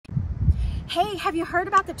Hey, have you heard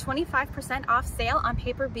about the 25% off sale on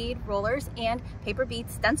paper bead rollers and paper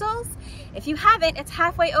bead stencils? If you haven't, it's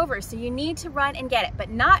halfway over, so you need to run and get it, but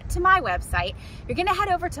not to my website. You're gonna head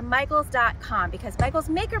over to michaels.com because Michaels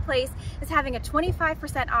Makerplace is having a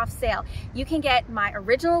 25% off sale. You can get my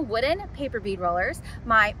original wooden paper bead rollers,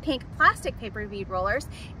 my pink plastic paper bead rollers,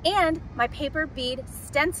 and my paper bead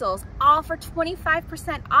stencils, all for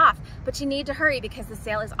 25% off. But you need to hurry because the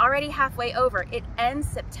sale is already halfway over. It ends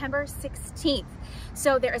September 16th.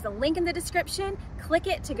 So there is a link in the description. Click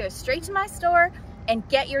it to go straight to my store and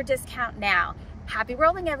get your discount now. Happy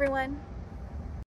rolling, everyone.